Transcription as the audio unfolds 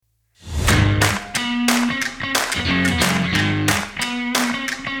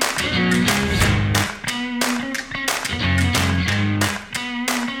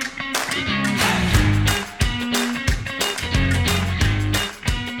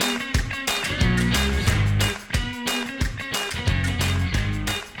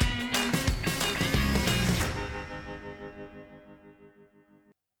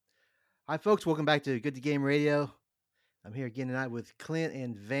Hi, folks. Welcome back to Good to Game Radio. I'm here again tonight with Clint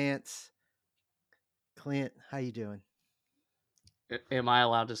and Vance. Clint, how you doing? Am I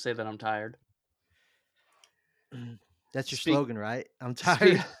allowed to say that I'm tired? That's your Speak- slogan, right? I'm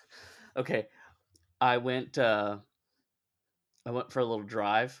tired. Okay, I went for a little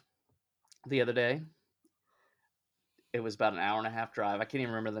drive the other day. It was about an hour and a half drive. I can't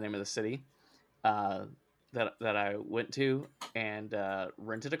even remember the name of the city that I went to, and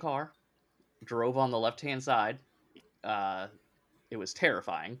rented a car. Drove on the left hand side. It was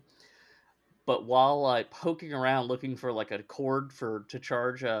terrifying. But while poking around looking for like a cord to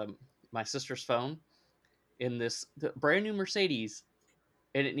charge my sister's phone in this brand new Mercedes,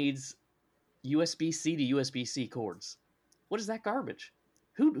 and it needs USB-C to USB-C cords. What is that garbage?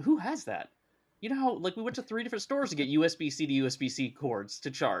 Who has that? You know how we went to 3 different stores to get USB-C to USB-C cords to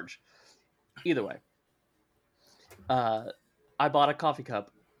charge. Either way, I bought a coffee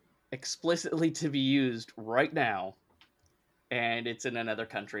cup explicitly to be used right now, and it's in another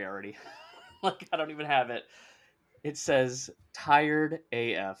country already. I don't even have it. It says tired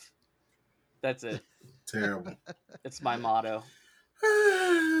AF. That's it. Terrible. It's my motto.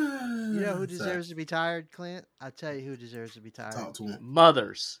 You know who deserves to be tired, Clint? I'll tell you who deserves to be tired. Talk to him.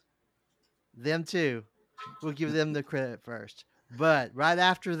 Mothers. Them too. We'll give them the credit first. But right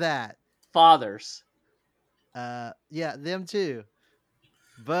after that, Fathers. yeah, them too.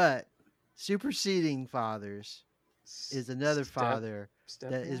 But superseding fathers is another father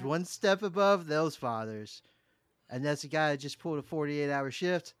that is one step above those fathers. And that's a guy that just pulled a 48-hour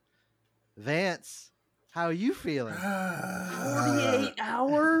shift. Vance, how are you feeling? 48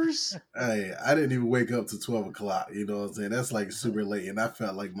 hours? Hey, I didn't even wake up to 12 o'clock. You know what I'm saying? That's like super late. And I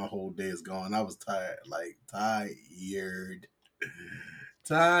felt like my whole day is gone. I was tired. Tired.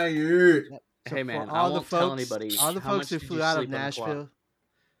 So hey, man, all I won't tell anybody. All the how folks much who flew out of Nashville.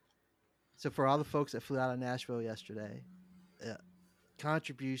 So for all the folks that flew out of Nashville yesterday,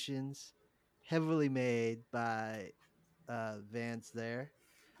 contributions heavily made by Vance there.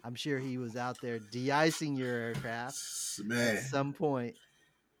 I'm sure he was out there de-icing your aircraft man. at some point.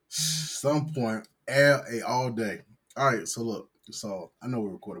 All day. All right, so look. So I know we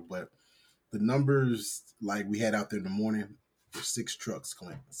recorded, but the numbers we had out there in the morning were 6 trucks,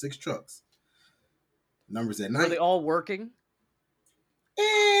 Clint. 6 trucks. Numbers at night. Are they all working?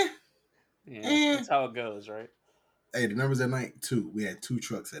 Yeah, that's how it goes, right? Hey, the numbers at night, 2. We had 2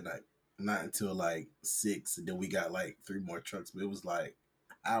 trucks at night. Not until 6, and then we got 3 more trucks. But it was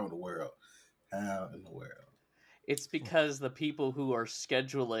how in the world? How in the world? It's because the people who are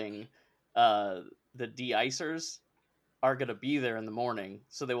scheduling the de-icers are going to be there in the morning,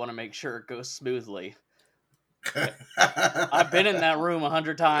 so they want to make sure it goes smoothly. I've been in that room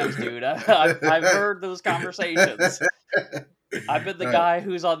 100 times, dude. I've heard those conversations. I've been the guy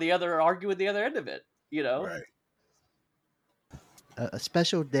who's on the other, arguing the other end of it, you know? Right. A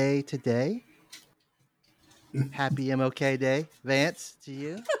special day today. Happy MLK Day, Vance, to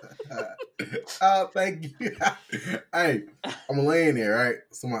you. Thank you. Hey, I'm laying there, right?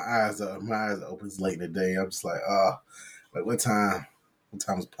 So my eyes are open. It's late in the day. I'm just what time? What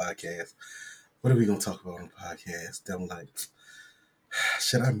time is the podcast? What are we gonna talk about on the podcast? Then I'm like,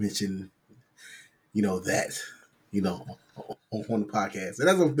 should I mention, that, on the podcast? And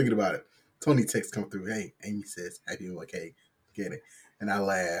as I'm thinking about it, Tony texts come through. Hey, Amy says, happy MLK. Get it? And I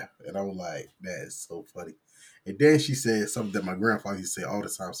laugh, and I'm like, that is so funny. And then she said something that my grandfather used to say all the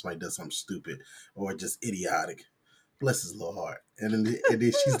time: somebody does something stupid or just idiotic. Bless his little heart. And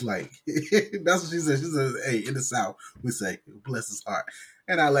then she's like, that's what she said. She says, hey, in the South, we say, bless his heart.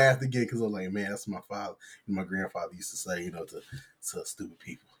 And I laughed again because I'm like, man, that's what my father and my grandfather used to say, to stupid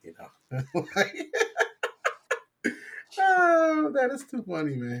people, Oh, that is too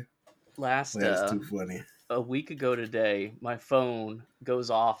funny, man. That's too funny. A week ago today, my phone goes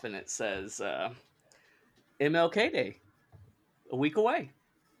off and it says MLK Day, a week away.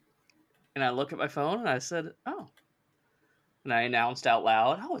 And I look at my phone and I said, oh. And I announced out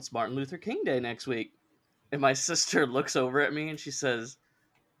loud, oh, it's Martin Luther King Day next week. And my sister looks over at me and she says,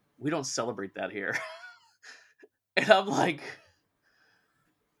 we don't celebrate that here. And I'm like,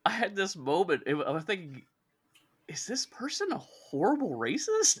 I had this moment. I was thinking, is this person a horrible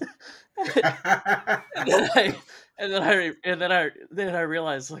racist? and then I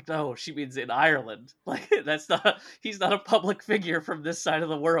realized, no, she means in Ireland. He's not a public figure from this side of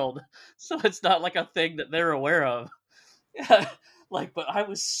the world, so it's not a thing that they're aware of. But I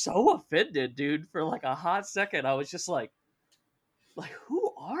was so offended, dude. For a hot second, I was just like,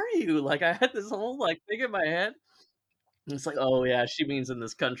 who are you? I had this whole thing in my head. It's like, oh yeah, she means in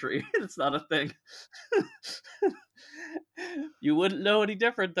this country. It's not a thing. You wouldn't know any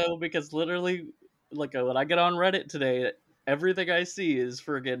different though, because literally, like when I get on Reddit today, everything I see is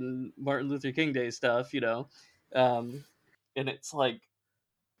friggin' Martin Luther King Day stuff, and it's like,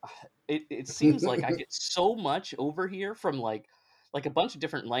 it seems like I get so much over here from like a bunch of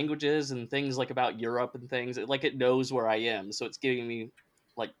different languages and things like about Europe and things. Like it knows where I am, so it's giving me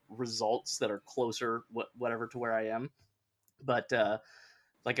like results that are closer, whatever, to where I am. But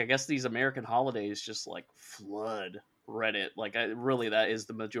like I guess these American holidays just like flood Reddit. Like really, that is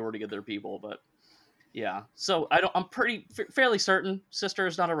the majority of their people. But yeah, so I'm pretty fairly certain Sister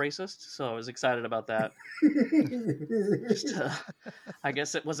is not a racist, so I was excited about that. Just, I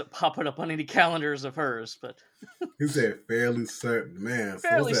guess it wasn't popping up on any calendars of hers, but he said fairly certain, man.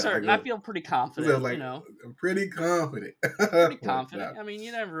 Fairly So certain. I feel pretty confident. like, pretty confident. Pretty confident. I mean,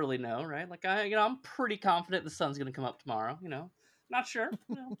 you never really know, right? Like I'm pretty confident the sun's going to come up tomorrow. Not sure.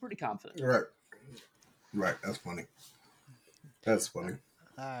 Pretty confident. Right. That's funny.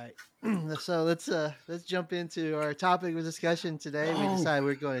 All right, so let's jump into our topic of discussion today. We decided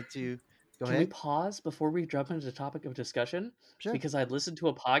we're going to go ahead. Can we pause before we jump into the topic of discussion? Sure. Because I listened to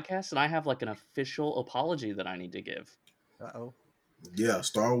a podcast and I have like an official apology that I need to give. Uh-oh. Yeah,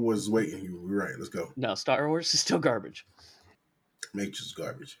 Star Wars is waiting. You're right. Let's go. No, Star Wars is still garbage. Matrix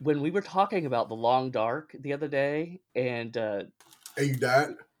garbage. When we were talking about The Long Dark the other day, and you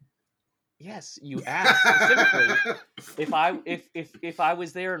died. Yes, you asked specifically if I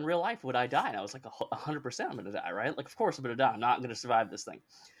was there in real life, would I die? And I was like 100% I'm going to die, right? Like, of course I'm going to die. I'm not going to survive this thing.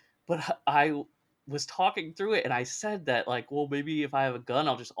 But I was talking through it, and I said that, like, well, maybe if I have a gun,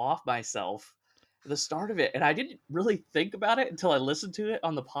 I'll just off myself at the start of it. And I didn't really think about it until I listened to it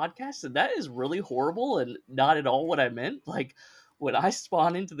on the podcast, and that is really horrible and not at all what I meant. Like, when I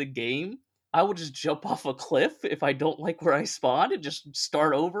spawn into the game, I will just jump off a cliff if I don't like where I spawned and just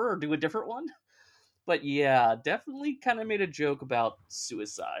start over or do a different one. But yeah, definitely kind of made a joke about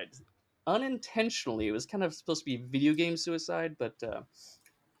suicide. Unintentionally. It was kind of supposed to be video game suicide, but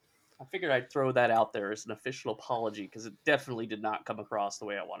I figured I'd throw that out there as an official apology, because it definitely did not come across the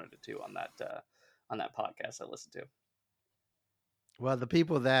way I wanted it to on that podcast I listened to. Well, the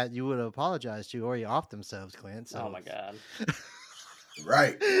people that you would apologize to already off themselves, Clint. So. Oh my god.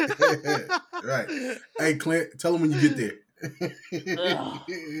 Right. Right. Hey, Clint, tell them when you get there.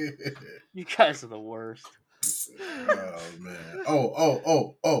 You guys are the worst. Oh man.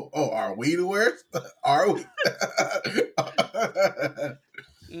 Oh. Are we the worst? Are we?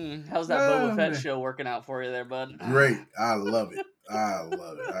 How's that Boba Fett show working out for you there, bud? Great. I love it. All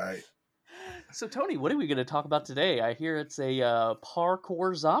right. So, Tony, what are we going to talk about today? I hear it's a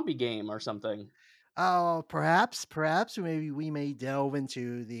parkour zombie game or something. Oh, perhaps maybe we may delve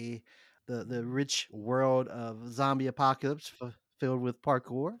into the rich world of zombie apocalypse filled with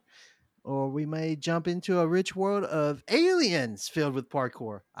parkour, or we may jump into a rich world of aliens filled with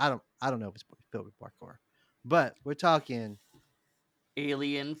parkour. I don't know if it's filled with parkour, but we're talking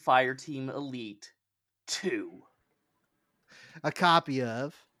Alien Fireteam Elite 2. A copy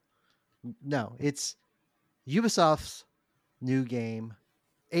of it's Ubisoft's new game,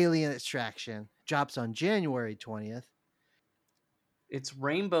 Alien Extraction. Drops on January 20th. It's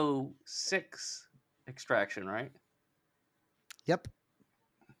Rainbow Six Extraction, right? Yep.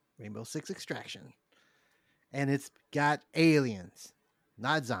 Rainbow Six Extraction. And it's got aliens,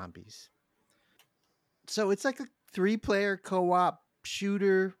 not zombies. So it's like a 3-player co-op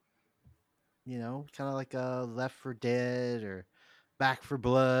shooter, kind of like a Left 4 Dead or Back 4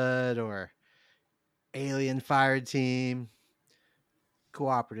 Blood or Alien Fireteam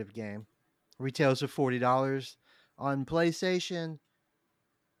cooperative game. Retails for $40 on PlayStation.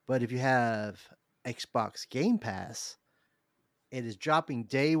 But if you have Xbox Game Pass, it is dropping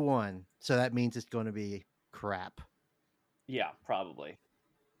day one. So that means it's going to be crap. Yeah, probably.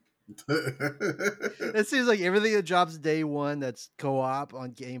 It seems like everything that drops day one that's co-op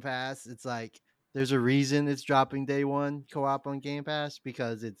on Game Pass, it's like there's a reason it's dropping day one co-op on Game Pass,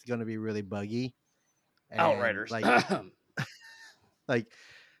 because it's going to be really buggy. And Outriders. Like,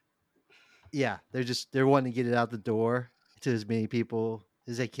 yeah, they're wanting to get it out the door to as many people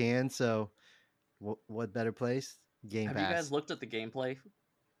as they can. So what better place? Game Pass. Have you guys looked at the gameplay?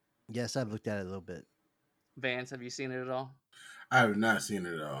 Yes, I've looked at it a little bit. Vance, have you seen it at all? I have not seen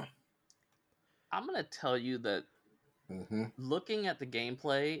it at all. I'm going to tell you that looking at the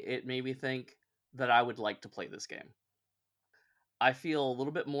gameplay, it made me think that I would like to play this game. I feel a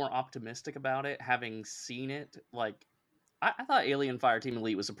little bit more optimistic about it, having seen it. Like, I thought Alien Fireteam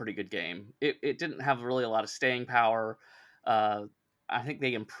Elite was a pretty good game. It didn't have really a lot of staying power. I think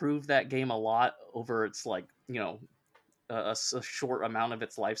they improved that game a lot over its, a short amount of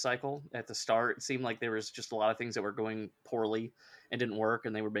its life cycle at the start. It seemed like there was just a lot of things that were going poorly and didn't work,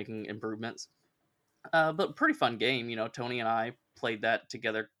 and they were making improvements. But pretty fun game. Tony and I played that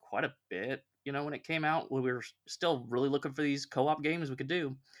together quite a bit. When it came out, we were still really looking for these co-op games we could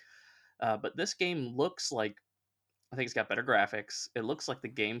do. But this game looks like, I think it's got better graphics. It looks like the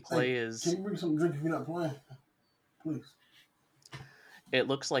gameplay is... Can you bring some drink if you're not playing? Please. It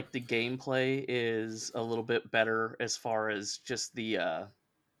looks like the gameplay is a little bit better as far as just the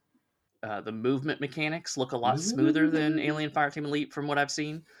movement mechanics look a lot smoother than Alien Fireteam Elite from what I've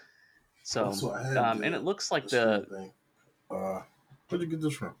seen. So, and it looks like the... Where'd you get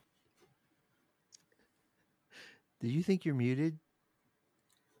this from? Do you think you're muted?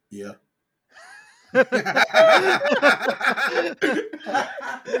 Yeah. I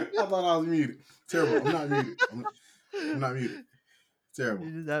thought I was muted. Terrible. I'm not muted. I'm not muted. Terrible.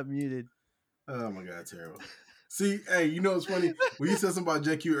 You're not muted. Oh my God, terrible. See, hey, you know what's funny? When you said something about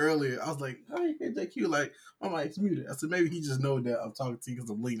JQ earlier, I was like, how you get JQ? Like, I'm like, it's muted. I said, maybe he just know that I'm talking to you because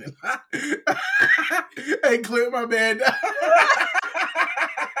I'm leaning. Hey, Clint, my man.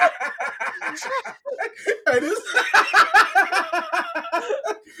 Hey, this...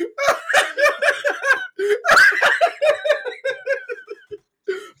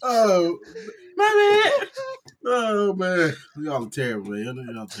 Oh, my man. Oh, man. Y'all are terrible, man.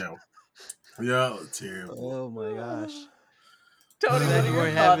 Y'all terrible. Y'all are terrible. Oh, my gosh. Tony, what are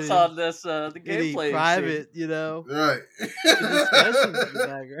your thoughts on this, the gameplay? Private, Right.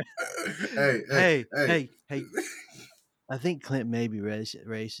 Hey. I think Clint may be racist.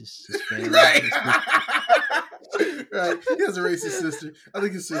 Right. Right. He has a racist sister. I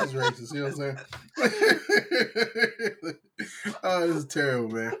think his sister's racist. You know what I'm saying? Oh, this is terrible,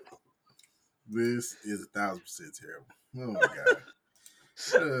 man. This is 1,000% terrible. Oh, my God.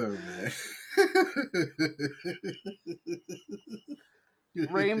 Oh, man.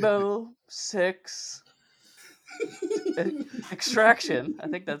 Rainbow Six Extraction. I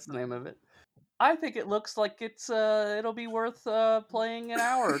think that's the name of it. I think it looks like it'll be worth playing an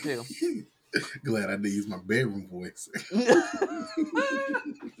hour or two. Glad I didn't use my bedroom voice.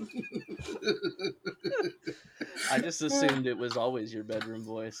 I just assumed it was always your bedroom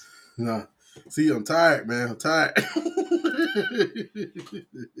voice. No. See, I'm tired, man. I'm tired.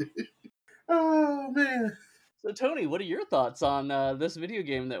 Oh, man. So, Tony, what are your thoughts on this video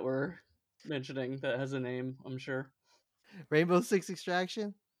game that we're mentioning that has a name, I'm sure? Rainbow Six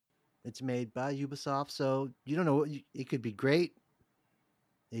Extraction. It's made by Ubisoft, so you don't know. It could be great.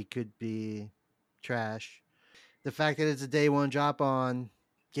 It could be trash. The fact that it's a day one drop on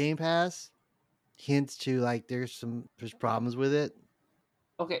Game Pass hints to there's problems with it.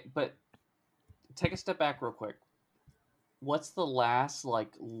 Okay, but take a step back real quick. What's the last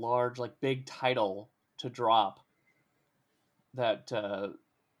large big title to drop that the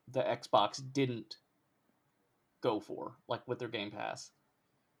Xbox didn't go for with their Game Pass?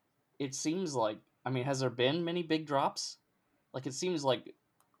 It seems has there been many big drops? It seems like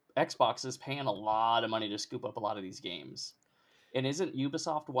Xbox is paying a lot of money to scoop up a lot of these games. And isn't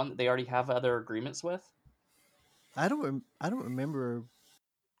Ubisoft one that they already have other agreements with? I don't remember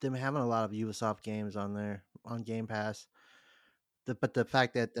them having a lot of Ubisoft games on there on Game Pass. But the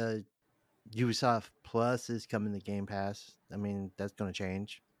fact that the Ubisoft Plus is coming to Game Pass, that's going to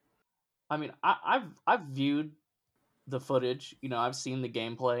change. I've viewed the footage. I've seen the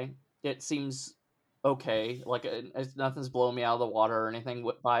gameplay. It seems okay. Nothing's blowing me out of the water or anything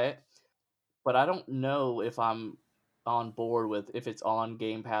by it. But I don't know if I'm on board with if it's on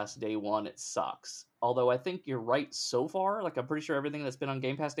Game Pass day one, it sucks. Although I think you're right so far. I'm pretty sure everything that's been on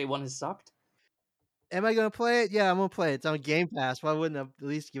Game Pass day one has sucked. Am I going to play it? Yeah, I'm going to play it. It's on Game Pass. Why wouldn't I at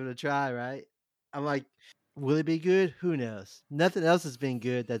least give it a try, right? I'm like, will it be good? Who knows? Nothing else has been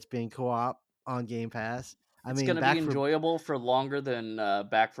good that's been co-op on Game Pass. It's going to be enjoyable for longer than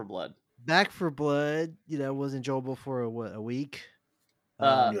Back 4 Blood. Back 4 Blood, was enjoyable for a week?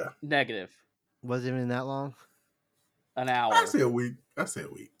 Yeah. Negative. Was it even that long? An hour. I say a week. I give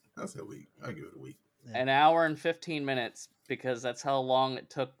it a week. Yeah. An hour and 15 minutes because that's how long it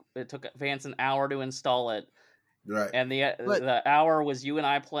took. It took Vance an hour to install it. Right. And the hour was you and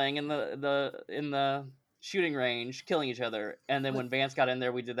I playing in the shooting range, killing each other. And then when Vance got in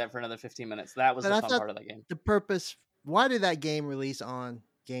there, we did that for another 15 minutes. That was the fun part of that game. The purpose. Why did that game release on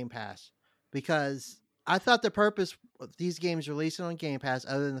Game Pass? Because I thought the purpose of these games releasing on Game Pass,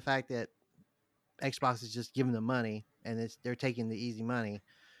 other than the fact that Xbox is just giving them money and they're taking the easy money,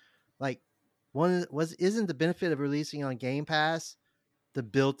 isn't the benefit of releasing on Game Pass the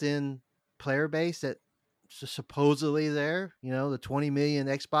built-in player base that supposedly there, the 20 million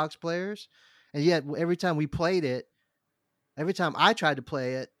Xbox players, and yet every time we played it, Every time I tried to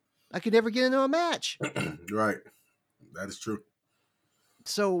play it, I could never get into a match. Right. That is true.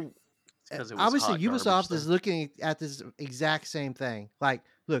 So obviously Ubisoft is looking at this exact same thing. Like,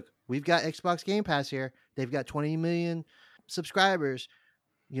 look, we've got Xbox Game Pass here. They've got 20 million subscribers.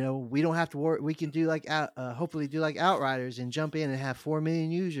 You know, we don't have to worry. We can do like hopefully do like Outriders and jump in and have 4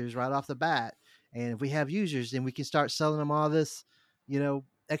 million users right off the bat. And if we have users, then we can start selling them all this, you know,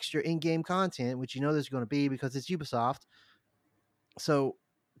 extra in-game content, which you know there's going to be because it's Ubisoft. So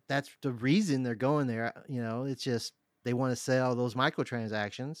that's the reason they're going there. You know, it's just they want to sell those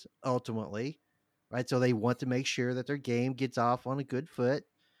microtransactions ultimately, right? So they want to make sure that their game gets off on a good foot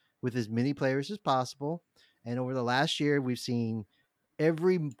with as many players as possible. And over the last year, we've seen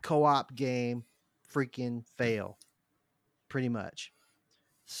every co-op game freaking fail pretty much.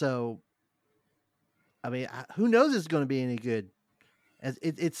 So, I mean, who knows it's going to be any good?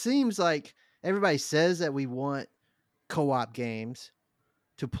 It seems like everybody says that we want co-op games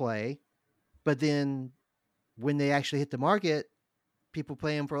to play, but then when they actually hit the market, people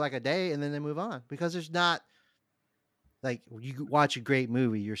play them for like a day and then they move on because there's not like you watch a great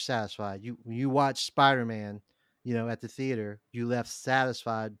movie, you're satisfied. You watch Spider-Man, you know, at the theater, you left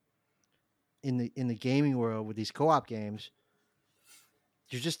satisfied. In the gaming world with these co-op games,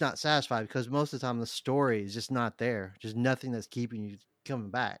 you're just not satisfied because most of the time the story is just not there. Just nothing that's keeping you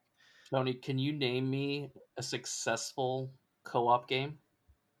coming back. Tony, can you name me a successful co-op game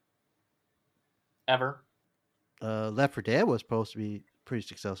ever? Left 4 Dead was supposed to be pretty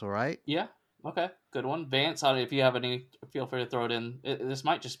successful, right? Yeah. Okay. Good one. Vance, if you have any, feel free to throw it in. This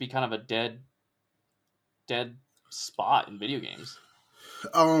might just be kind of a dead spot in video games.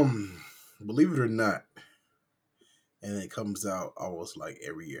 Believe it or not, and it comes out almost like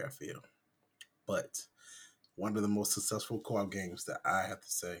every year, I feel. But one of the most successful co-op games that I have to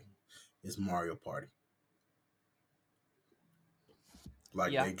say is Mario Party.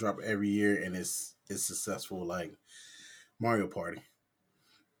 Like they drop every year and it's successful, like Mario Party.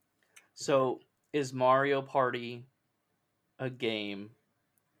 So is Mario Party a game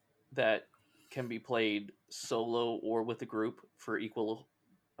that can be played solo or with a group for equal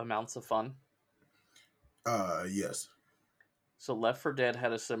amounts of fun? Yes. So Left 4 Dead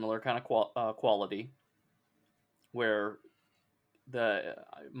had a similar kind of quality, where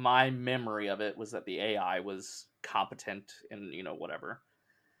my memory of it was that the AI was competent and whatever.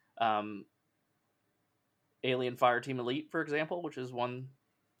 Alien Fireteam Elite, for example, which is one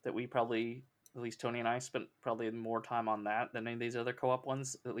that we probably, at least Tony and I, spent probably more time on that than any of these other co-op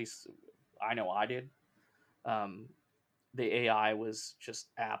ones. At least I know I did. The AI was just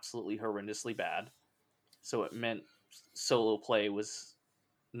absolutely horrendously bad, so it meant solo play was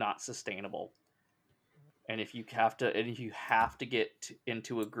not sustainable. And if you have to get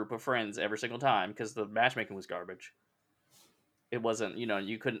into a group of friends every single time because the matchmaking was garbage, it wasn't,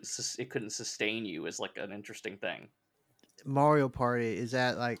 it couldn't sustain you as like an interesting thing. Mario Party, is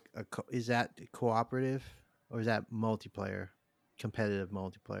that like is that cooperative or is that multiplayer, competitive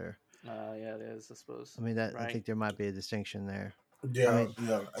multiplayer? Yeah, it is, I suppose. I mean, right? I think there might be a distinction there. Yeah,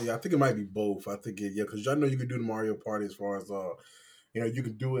 I think it might be both. I think because I know you can do the Mario Party as far as you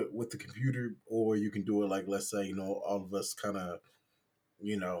can do it with the computer, or you can do it like, let's say, all of us kind of,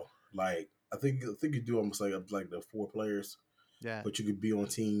 like I think you do almost like the 4 players. Yeah. But you could be on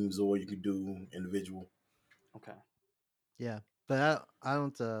teams, or you could do individual. Okay. Yeah, but I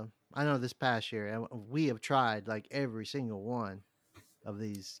don't. I know this past year, and we have tried like every single one of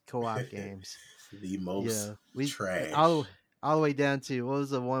these co-op games. The most trash. All the way down to, what was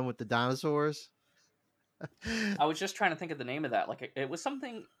the one with the dinosaurs? I was just trying to think of the name of that. Like it was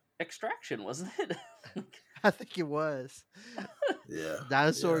something Extraction, wasn't it? I think it was. Yeah.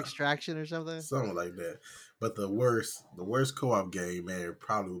 Dinosaur Extraction or something. Something like that. But the worst co-op game, man,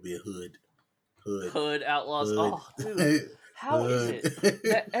 probably would be a Hood Outlaws. Hood. Oh, dude. How is it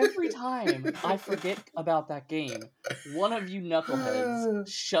that every time I forget about that game, one of you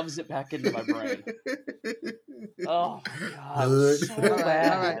knuckleheads shoves it back into my brain? Oh my god, so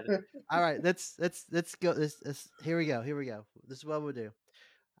bad. All right. Let's go. Here we go. This is what we'll do.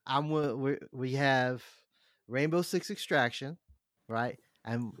 We have Rainbow Six Extraction, right?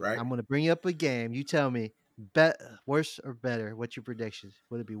 I'm going to bring up a game. You tell me, worse or better? What's your predictions?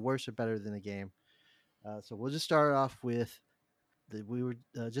 Would it be worse or better than the game? So we'll just start off with we were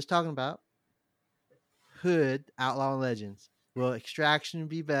just talking about Hood Outlaw and Legends. Will Extraction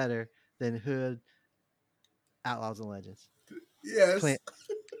be better than Hood Outlaws and Legends? Yes.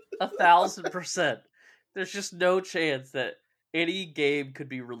 1,000%. There's just no chance that any game could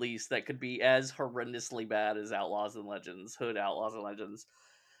be released that could be as horrendously bad as Outlaws and Legends, Hood Outlaws and Legends.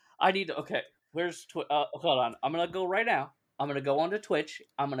 I need to. Okay, hold on. I'm gonna go right now. I'm going to go onto Twitch.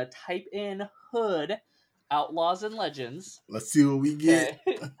 I'm going to type in Hood Outlaws and Legends. Let's see what we get.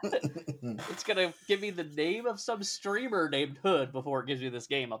 It's going to give me the name of some streamer named Hood before it gives me this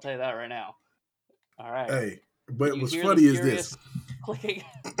game. I'll tell you that right now. All right. Hey, but what's funny is this. Clicking.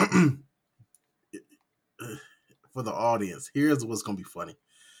 For the audience, here's what's going to be funny.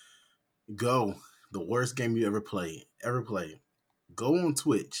 Go, the worst game you ever played. Go on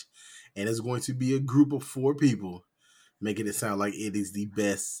Twitch, and it's going to be a group of 4 people making it sound like it is the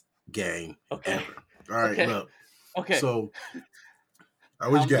best game ever. All right, look. Okay. So, how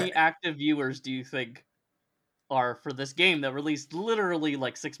many active viewers do you think are for this game that released literally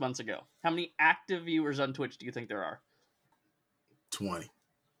like 6 months ago? How many active viewers on Twitch do you think there are? 20.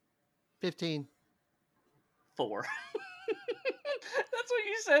 15. 4. That's what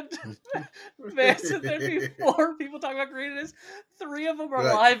you said. Man, said there'd be 4 people talking about greatness. 3 of them are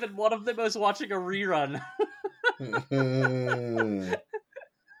live, and one of them is watching a rerun.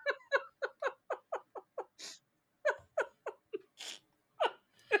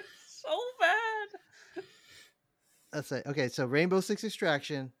 So bad. Let's say, okay, so Rainbow Six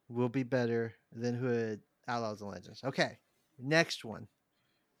Extraction will be better than Hood Outlaws and Legends. Okay, next one.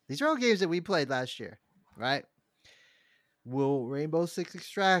 These are all games that we played last year, right? Will Rainbow Six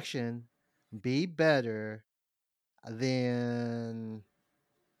Extraction be better than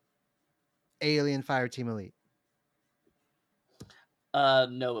Alien Fireteam Elite?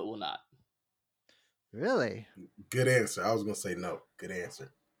 No, it will not. Really? Good answer. I was gonna say no. Good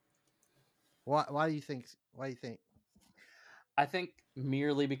answer. Why do you think? I think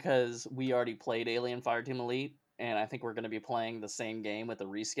merely because we already played Alien Fireteam Elite, and I think we're going to be playing the same game with the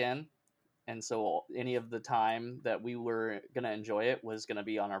reskin. And so any of the time that we were going to enjoy it was going to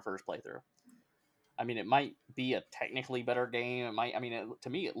be on our first playthrough. I mean, it might be a technically better game. To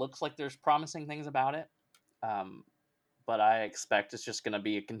me, it looks like there's promising things about it. But I expect it's just going to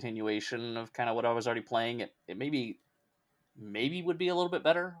be a continuation of kind of what I was already playing. It maybe would be a little bit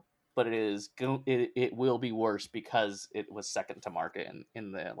better, but it will be worse because it was second to market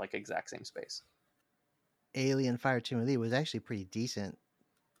in the like exact same space. Alien Fireteam Elite was actually pretty decent.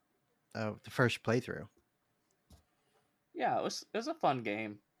 The first playthrough. Yeah, it was a fun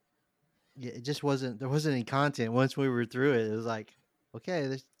game. Yeah, it just wasn't. There wasn't any content. Once we were through it, it was like, okay,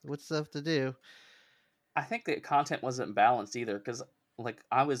 there's what's stuff to do. I think the content wasn't balanced either because like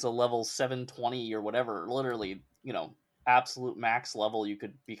I was a level 720 or whatever, literally, absolute max level you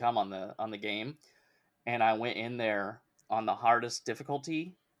could become on the game, and I went in there on the hardest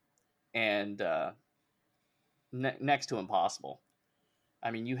difficulty, and next to impossible. I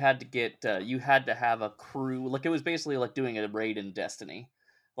mean, you had to have a crew. Like, it was basically like doing a raid in Destiny.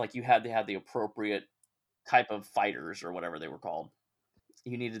 Like, you had to have the appropriate type of fighters or whatever they were called.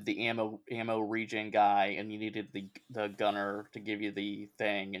 You needed the ammo regen guy, and you needed the gunner to give you the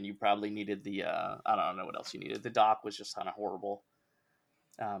thing, and you probably needed the I don't know what else you needed. The doc was just kind of horrible.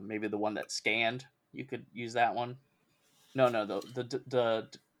 Maybe the one that scanned, you could use that one. No, the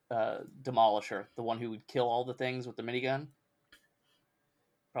demolisher, the one who would kill all the things with the minigun.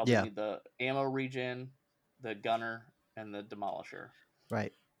 Probably need the ammo regen, the gunner, and the demolisher.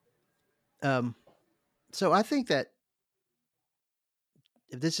 Right. So I think that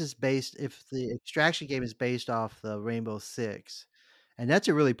if the Extraction game is based off the Rainbow Six, and that's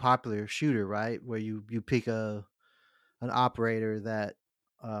a really popular shooter, right? Where you pick an operator that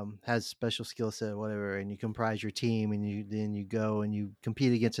has special skill set, whatever, and you comprise your team, and you go and you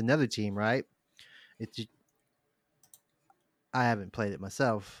compete against another team, right? I haven't played it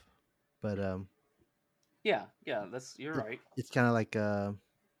myself, but yeah, you're right. It's kind of like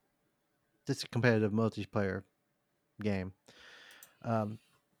just a competitive multiplayer game.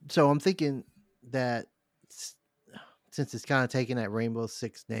 So I'm thinking that since it's kind of taking that Rainbow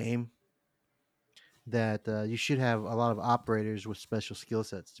Six name, that you should have a lot of operators with special skill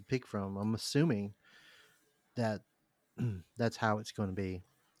sets to pick from. I'm assuming that that's how it's going to be.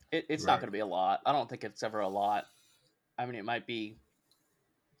 It's not going to be a lot. I don't think it's ever a lot. I mean, it might be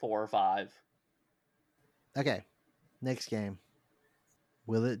 4 or 5. Okay, next game.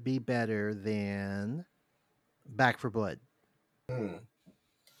 Will it be better than Back 4 Blood? I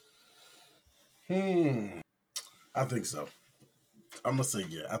think so. I'm gonna say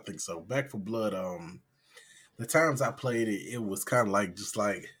yeah. I think so. Back 4 Blood. The times I played it, it was kind of like just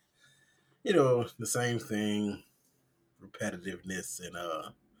like, the same thing, repetitiveness, and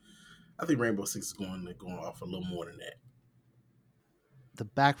I think Rainbow Six is going off a little more than that. The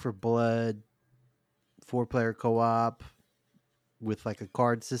Back 4 Blood 4-player co-op with like a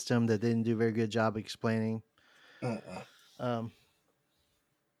card system that didn't do a very good job explaining. And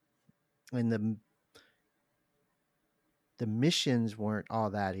the missions weren't all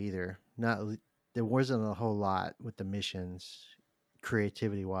that either. There wasn't a whole lot with the missions,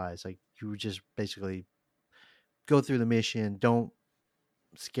 creativity wise. Like you would just basically go through the mission, don't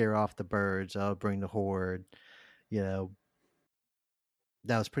scare off the birds, I'll bring the horde. You know,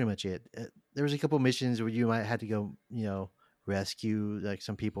 that was pretty much it. There was a couple missions where you might have to go, rescue like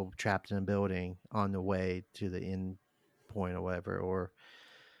some people trapped in a building on the way to the end point or whatever, or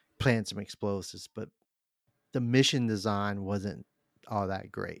plant some explosives. But the mission design wasn't all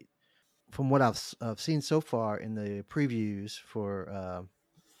that great. From what I've seen so far in the previews for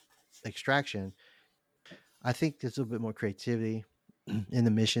Extraction, I think there's a little bit more creativity in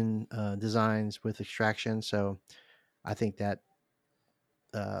the mission designs with Extraction. So I think that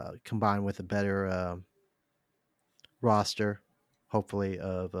combined with a better roster, hopefully,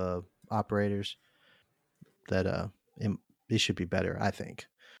 of operators, that it should be better, I think.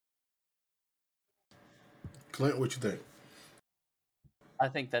 Clint, what you think? I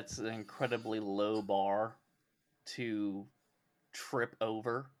think that's an incredibly low bar to trip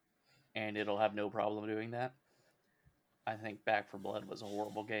over, and it'll have no problem doing that. I think Back 4 Blood was a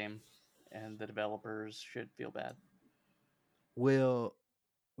horrible game, and the developers should feel bad. Will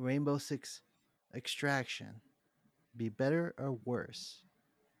Rainbow Six Extraction be better or worse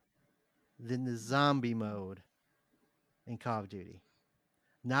than the zombie mode in Call of Duty?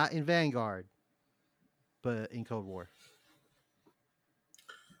 Not in Vanguard, but in Cold War.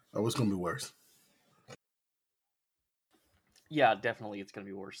 Oh, it's going to be worse. Yeah, definitely it's going to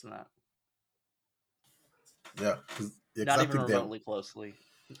be worse than that. Yeah. Not even remotely closely.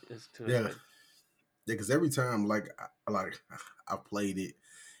 Yeah, because every time, like I played it,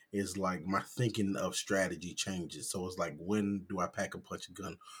 it's like my thinking of strategy changes. So it's like, when do I pack a punch a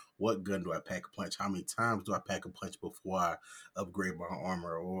gun? What gun do I pack a punch? How many times do I pack a punch before I upgrade my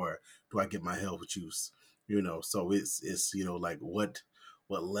armor, or do I get my health juice? So it's like what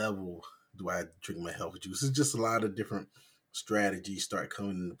level do I drink my health juice? It's just a lot of different strategies start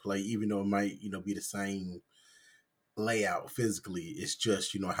coming into play, even though it might be the same layout physically. It's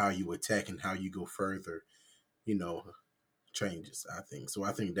just how you attack and how you go further changes, I think. So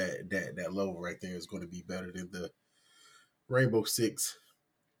I think that level right there is going to be better than the Rainbow Six.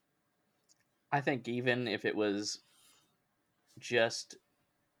 I think even if it was just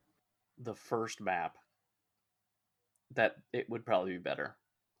the first map, that it would probably be better.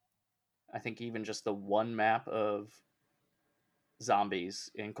 I think even just the one map of zombies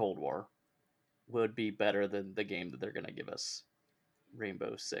in Cold War would be better than the game that they're going to give us,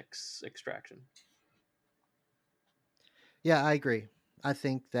 Rainbow Six Extraction. Yeah, I agree. I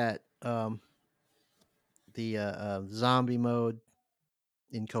think that the zombie mode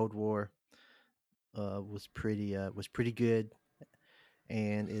in Cold War was pretty good,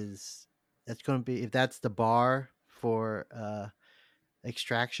 and that's going to be, if that's the bar for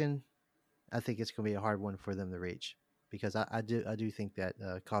Extraction, I think it's going to be a hard one for them to reach, because I do think that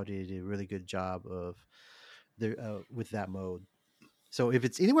Call of Duty did a really good job of with that mode. So if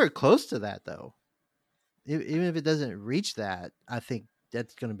it's anywhere close to that, though, even if it doesn't reach that, I think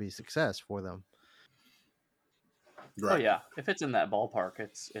that's going to be a success for them. Right. Oh yeah, if it's in that ballpark,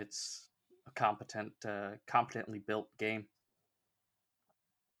 it's a competently built game.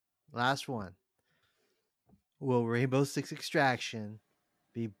 Last one. Will Rainbow Six Extraction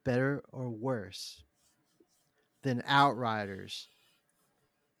be better or worse than Outriders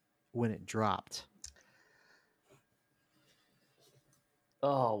when it dropped?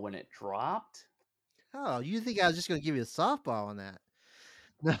 Oh, when it dropped? Oh, you think I was just going to give you a softball on that?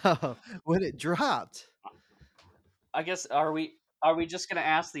 No, when it dropped. I guess are we just going to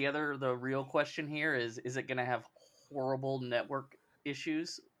ask the real question here is it going to have horrible network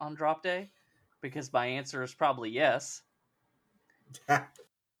issues on drop day? Because my answer is probably yes.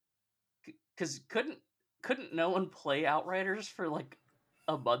 Because couldn't no one play Outriders for like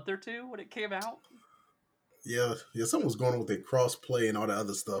a month or two when it came out? Yeah, something was going on with the cross play and all the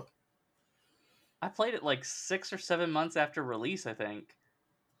other stuff. I played it like 6 or 7 months after release, I think.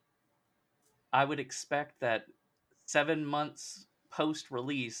 I would expect that 7 months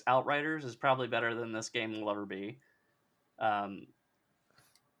post-release, Outriders is probably better than this game will ever be. I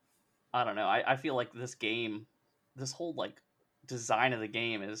don't know. I feel like this game, this whole like design of the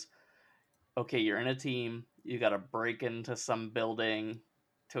game is, okay, you're in a team, you got to break into some building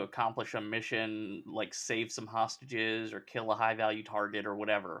to accomplish a mission, like save some hostages or kill a high-value target or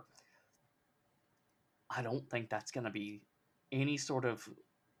whatever. I don't think that's going to be any sort of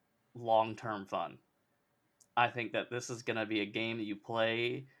long-term fun. I think that this is going to be a game that you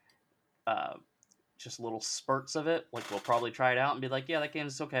play just little spurts of it. Like, we'll probably try it out and be like, yeah, that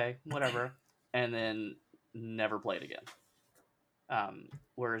game's okay, whatever. And then never play it again.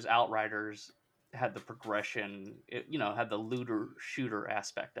 Whereas Outriders had the progression, had the looter shooter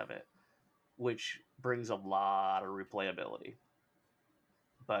aspect of it, which brings a lot of replayability.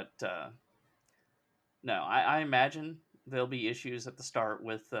 But no, I imagine there'll be issues at the start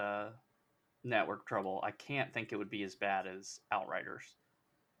with network trouble. I can't think it would be as bad as Outriders,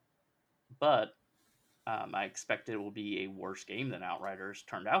 but I expect it will be a worse game than Outriders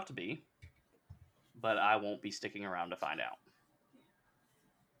turned out to be. But I won't be sticking around to find out.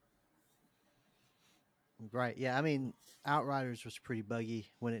 Right. Yeah. I mean, Outriders was pretty buggy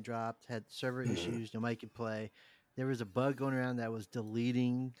when it dropped. Had server issues. Nobody could play. There was a bug going around that was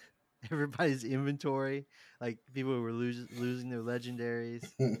deleting everybody's inventory. Like people were losing their legendaries.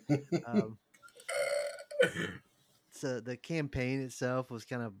 So the campaign itself was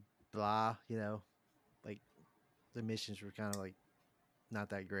kind of blah. Like the missions were kind of like not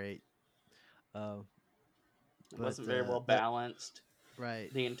that great. It wasn't very well balanced.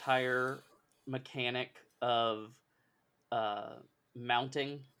 Right. The entire mechanic of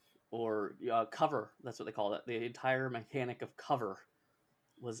mounting or cover, that's what they call it. The entire mechanic of cover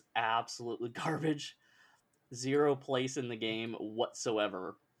was absolutely garbage. Zero place in the game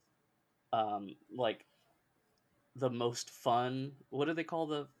whatsoever. Like the most fun, what do they call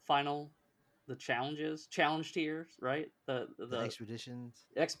the challenges? Challenge tiers, right? The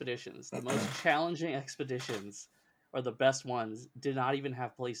expeditions. The most challenging expeditions are the best ones. Did not even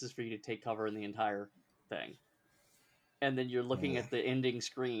have places for you to take cover in the entire thing. And then you're looking at the ending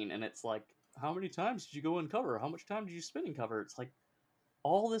screen and it's like, how many times did you go in cover? How much time did you spend in cover? It's like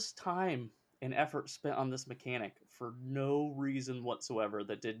all this time and effort spent on this mechanic for no reason whatsoever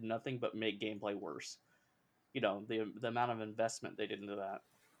that did nothing but make gameplay worse. The amount of investment they did into that.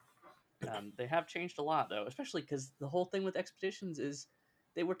 They have changed a lot, though, especially because the whole thing with expeditions is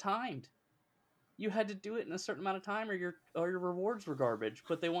they were timed. You had to do it in a certain amount of time or your rewards were garbage,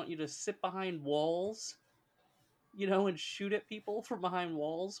 but they want you to sit behind walls, and shoot at people from behind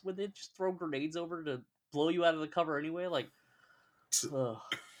walls when they just throw grenades over to blow you out of the cover anyway. Like,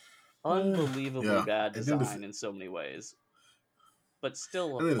 unbelievably bad design in so many ways. But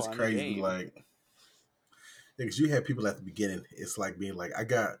still a fun crazy, game. Like, because you had people at the beginning, it's like being like, I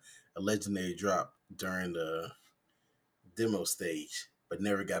got a legendary drop during the demo stage, but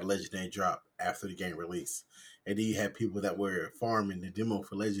never got a legendary drop after the game release. And then you had people that were farming the demo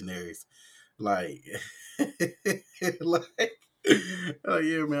for legendaries. Like, oh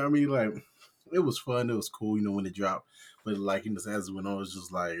yeah, man. I mean, like, it was fun. It was cool, when it dropped. But like, as it went on, it was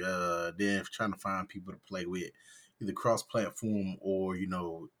just like, then trying to find people to play with, either cross-platform or, you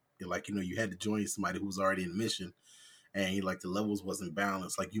had to join somebody who was already in the mission, and the levels wasn't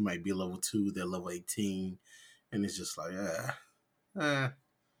balanced. Like, you might be level 2, they're level 18, and it's just like, yeah.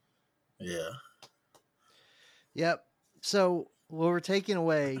 Yep. So what we're taking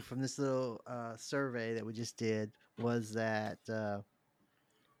away from this little survey that we just did was that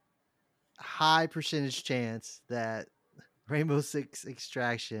high percentage chance that Rainbow Six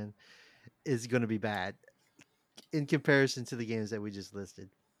Extraction is going to be bad in comparison to the games that we just listed.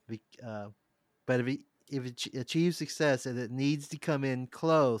 But if it achieves success, and it needs to come in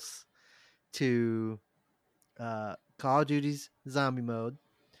close to Call of Duty's zombie mode,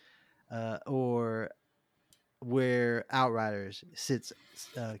 or where Outriders sits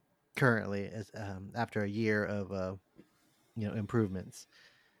currently as after a year of improvements.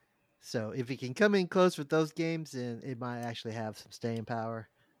 So if it can come in close with those games, then it might actually have some staying power.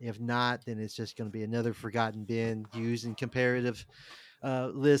 If not, then it's just going to be another forgotten bin used in comparative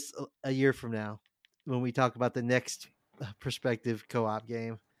lists a year from now when we talk about the next prospective co-op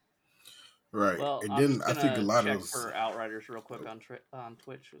game. Right. Well, and I'm then just gonna I think a lot check of for Outriders real quick on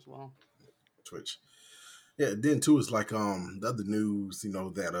Twitch as well. Twitch. Yeah, then too is like the other news,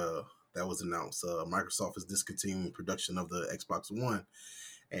 that was announced. Microsoft is discontinuing production of the Xbox One,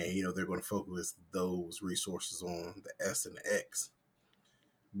 and they're going to focus those resources on the S and the X.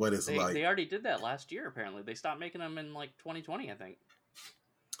 But it's they already did that last year. Apparently, they stopped making them in like 2020, I think.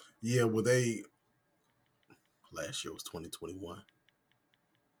 Yeah, well, last year was 2021.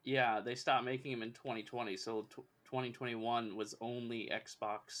 Yeah, they stopped making them in 2020, so 2021 was only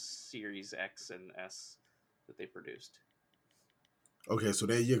Xbox Series X and S that they produced. Okay, so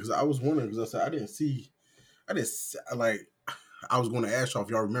because I was wondering, because I said I didn't see, like, I was going to ask y'all if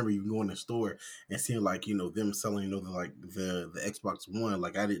y'all remember you going to the store and seeing them selling the Xbox One.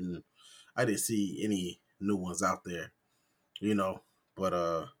 Like, I didn't see any new ones out there, but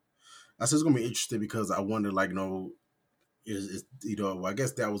I said it's gonna be interesting because I wonder is I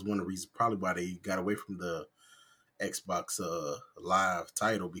guess that was one of the reasons probably why they got away from the Xbox Live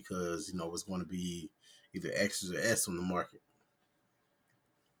title, because it's going to be either X or S on the market.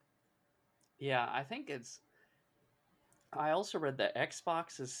 Yeah, I think it's. I also read that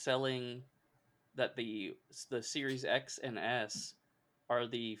Xbox is selling that the Series X and S are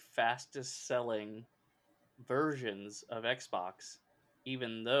the fastest selling versions of Xbox,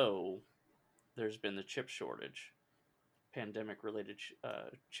 even though there's been the chip shortage, pandemic related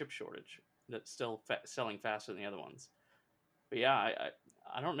chip shortage that's still selling faster than the other ones. But yeah,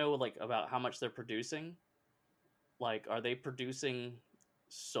 I don't know like about how much they're producing. Like, are they producing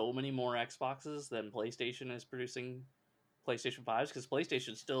so many more Xboxes than PlayStation is producing PlayStation 5s? Because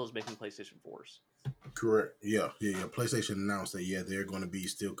PlayStation still is making PlayStation 4s. Correct. Yeah. PlayStation announced that they're going to be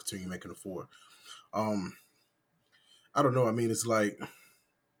still continue making the 4. I don't know. I mean, it's like,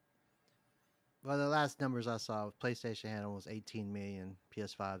 Well, the last numbers I saw, PlayStation had almost 18 million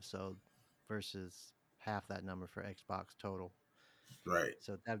PS5 sold versus half that number for Xbox total. right.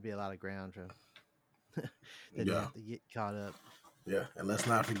 So that'd be a lot of ground to that they Yeah. have to get caught up. Yeah, and let's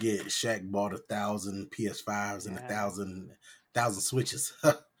not forget Shaq bought 1,000 PS5s and 1,000 Switches.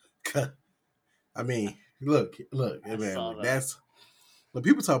 I mean, look, man, look, that's when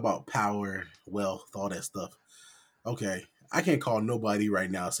people talk about power, wealth, all that stuff. Okay, I can't call nobody right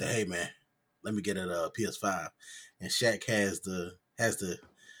now and say, "Hey, man, let me get a PS5," and Shaq has the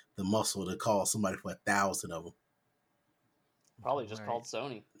muscle to call somebody for 1,000 of them. Probably just called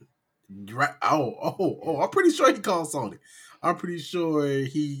Sony. Right? I'm pretty sure he called Sony. I'm pretty sure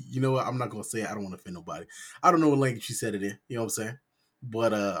he. You know what? I'm not gonna say it. I don't want to offend nobody. I don't know what language she said it in. You know what I'm saying?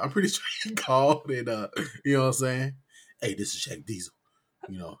 But I'm pretty sure he called and you know what I'm saying? Hey, this is Shaq Diesel.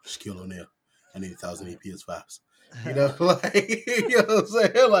 You know, Shaquille O'Neal. I need 1,000 PS5s. You know, like you know what I'm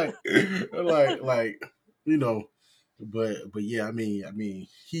saying? Like you know. But yeah, I mean,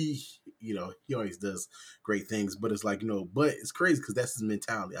 he he always does great things, but it's like but it's crazy because that's his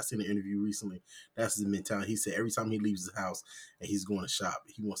mentality. I seen an interview recently. That's his mentality. He said every time he leaves his house and he's going to shop,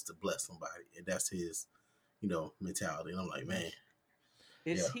 he wants to bless somebody, and that's his mentality. And I'm like, man,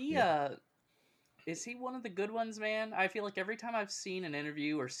 is he one of the good ones, man? I feel like every time I've seen an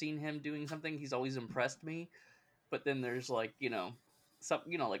interview or seen him doing something, he's always impressed me. But then there's like some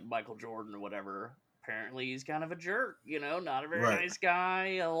like Michael Jordan or whatever. Apparently he's kind of a jerk, not a very nice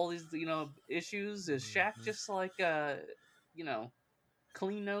guy. All these issues. Is Shaq just like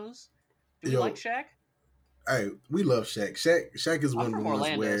clean nose? Do we like Shaq? Hey, we love Shaq. Shaq is one of the ones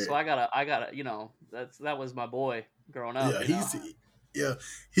Orlando, where so I gotta that was my boy growing up. He's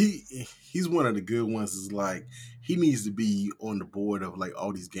one of the good ones. Is like he needs to be on the board of like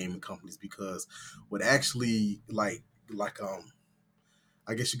all these gaming companies because what actually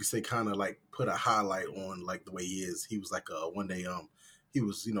I guess you could say kind of like put a highlight on like the way he is. He was like one day he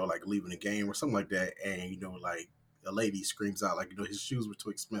was like leaving a game or something like that, and like a lady screams out like his shoes were too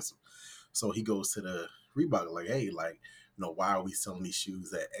expensive, so he goes to the Reebok like, hey, like why are we selling these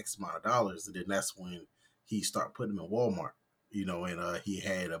shoes at X amount of dollars? And then that's when he started putting them in Walmart, and he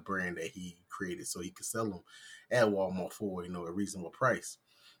had a brand that he created so he could sell them at Walmart for a reasonable price,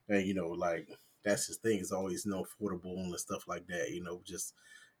 and like that's his thing. It's always affordable and stuff like that. Just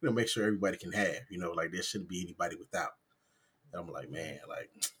make sure everybody can have. Like there shouldn't be anybody without. And I'm like, man, like,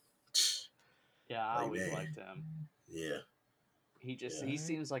 yeah, I always liked him. Yeah, he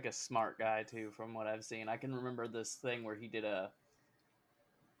seems like a smart guy too, from what I've seen. I can remember this thing where he did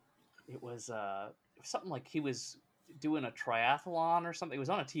it was something like he was doing a triathlon or something. It was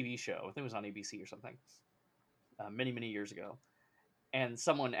on a TV show. I think it was on ABC or something. Many years ago. And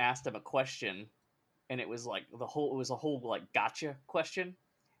someone asked him a question, and it was like a whole like gotcha question,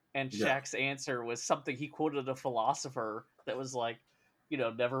 and Shaq's answer was something he quoted a philosopher that was like,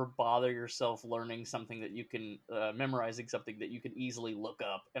 never bother yourself learning something that you can memorizing something that you can easily look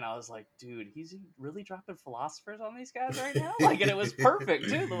up. And I was like, dude, he's really dropping philosophers on these guys right now. Like, and it was perfect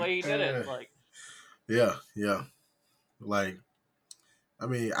too the way he did it. Like, yeah, like, I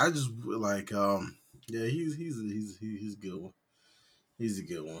mean, I just like yeah, he's a good one. He's a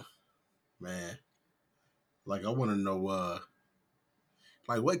good one, man. Like I want to know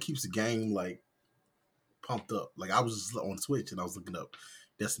like what keeps the game like pumped up. Like I was just on Twitch and I was looking up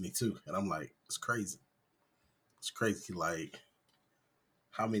Destiny 2 and I'm like, it's crazy. It's crazy like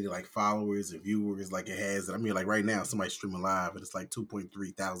how many like followers and viewers like it has. And I mean like right now somebody's streaming live and it's like 2.3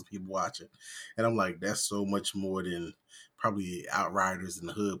 thousand people watching. And I'm like, that's so much more than probably Outriders in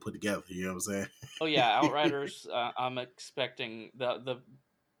the hood put together. You know what I'm saying? Oh yeah, Outriders. I'm expecting the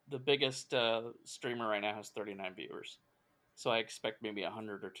biggest streamer right now has 39 viewers, so I expect maybe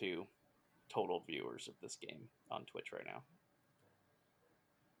 100 or 2 total viewers of this game on Twitch right now.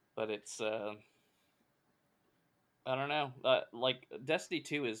 But it's I don't know. Like Destiny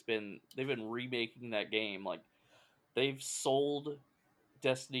 2 they've been remaking that game. Like they've sold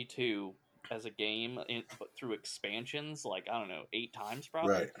Destiny 2 as a game, but through expansions, like, I don't know, 8 times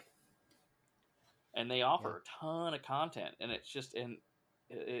probably. Right. And they offer a ton of content, and it's just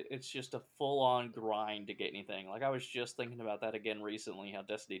a full-on grind to get anything. Like, I was just thinking about that again recently, how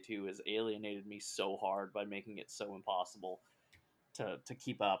Destiny 2 has alienated me so hard by making it so impossible to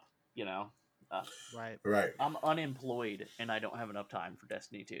keep up, you know? Right. I'm unemployed, and I don't have enough time for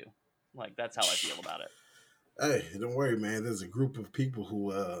Destiny 2. Like, that's how I feel about it. Hey, don't worry, man. There's a group of people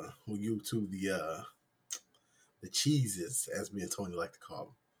who YouTube the cheeses, as me and Tony like to call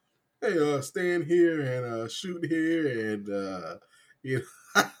them. Hey, stand here and shoot here, and you know.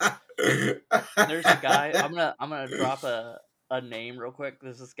 There's a guy. I'm gonna drop a name real quick.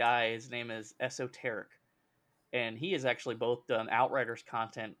 There's this guy. His name is Esoteric, and he has actually both done Outriders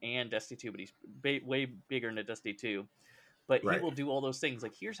content and Destiny 2, but he's way bigger into Destiny 2. But he will do all those things.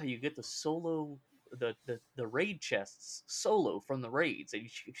 Like, here's how you get the solo, the raid chests solo from the raids, and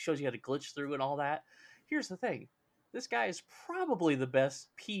he shows you how to glitch through and all that. Here's the thing. This guy is probably the best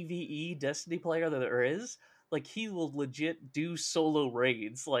PvE Destiny player that there is. Like, he will legit do solo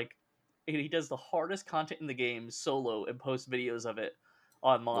raids. Like, and he does the hardest content in the game solo and posts videos of it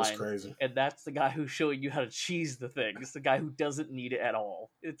online. That's crazy. And that's the guy who's showing you how to cheese the thing. It's the guy who doesn't need it at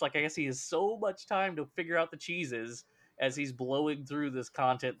all. It's like, I guess he has so much time to figure out the cheeses as he's blowing through this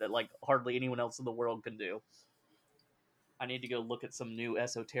content that, like, hardly anyone else in the world can do. I need to go look at some new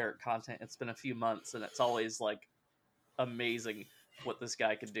Esoteric content. It's been a few months, and it's always, like, amazing what this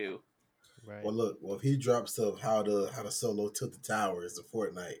guy can do. Right. Well, look. Well, if he drops stuff how to solo Tilt the Towers in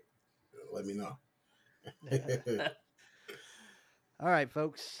Fortnite, let me know. All right,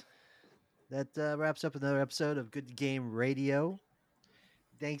 folks. That wraps up another episode of Good to Game Radio.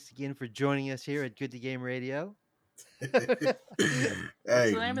 Thanks again for joining us here at Good to Game Radio. Hey, What's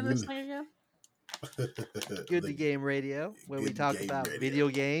the name of this thing again? Good to Game Radio, where we talk about Radio. video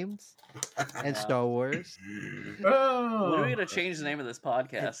games and Star Wars, Oh. When are we going to change the name of this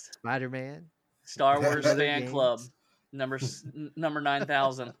podcast? Spider-Man, Star Wars Other Fan games. Club, number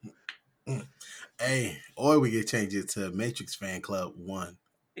 9,000. Hey, or we could change it to Matrix Fan Club 1.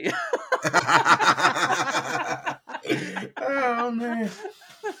 Yeah. Oh man.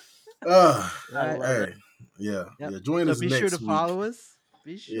 I love Hey, it. yeah. Yep. Yeah. Join So us be next sure to week. follow us.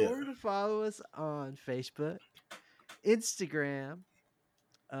 Be sure to follow us on Facebook, Instagram.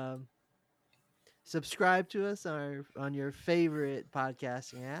 Subscribe to us on your favorite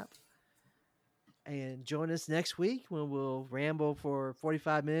podcasting app. And join us next week when we'll ramble for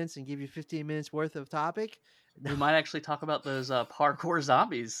 45 minutes and give you 15 minutes worth of topic. We might actually talk about those parkour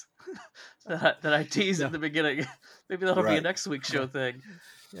zombies that I teased at the beginning. Maybe that'll be a next week's show thing.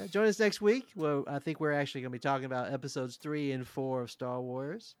 Yeah, join us next week. Well, I think we're actually going to be talking about episodes 3 and 4 of Star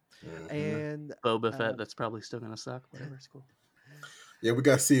Wars. Mm-hmm. And Boba Fett, that's probably still going to suck. Whatever, it's cool. Yeah, we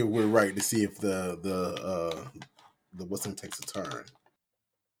got to see if we're right to see if the what's name takes a turn.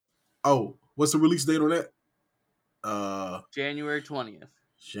 Oh, what's the release date on that? January 20th,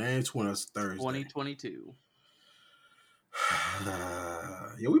 January 20th, Thursday. 2022.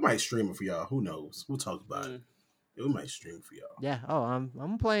 Yeah, we might stream it for y'all. Who knows? We'll talk about it. Yeah, we might stream it for y'all. yeah,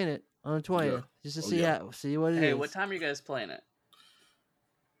 I'm playing it on the 20th just to see what it is. Hey, what time are you guys playing it?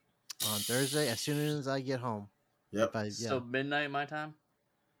 On Thursday, as soon as I get home. Yep. So midnight my time?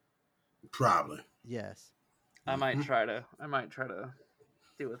 Probably. Yes. I might try to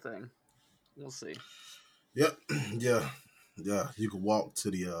do a thing. We'll see. Yep. Yeah. You can walk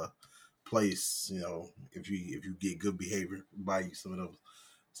to the place, you know, if you get good behavior, buy you some of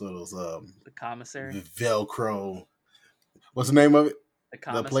those The commissary? Velcro. What's the name of it? The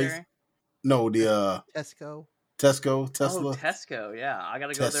commissary? place? No, the Tesco. Tesla. Oh, Tesco, yeah. I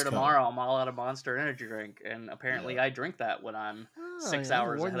gotta go there tomorrow. I'm all out of Monster Energy drink, and apparently I drink that when I'm 6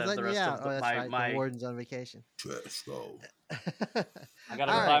 hours ahead of the rest of my The warden's on vacation. Tesco. I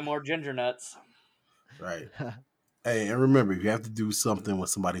gotta go buy more ginger nuts. Right. Hey, and remember, if you have to do something when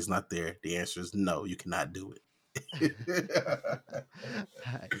somebody's not there, the answer is no, you cannot do it.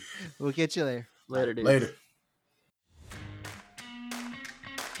 We'll get you there. Later, dude. Later.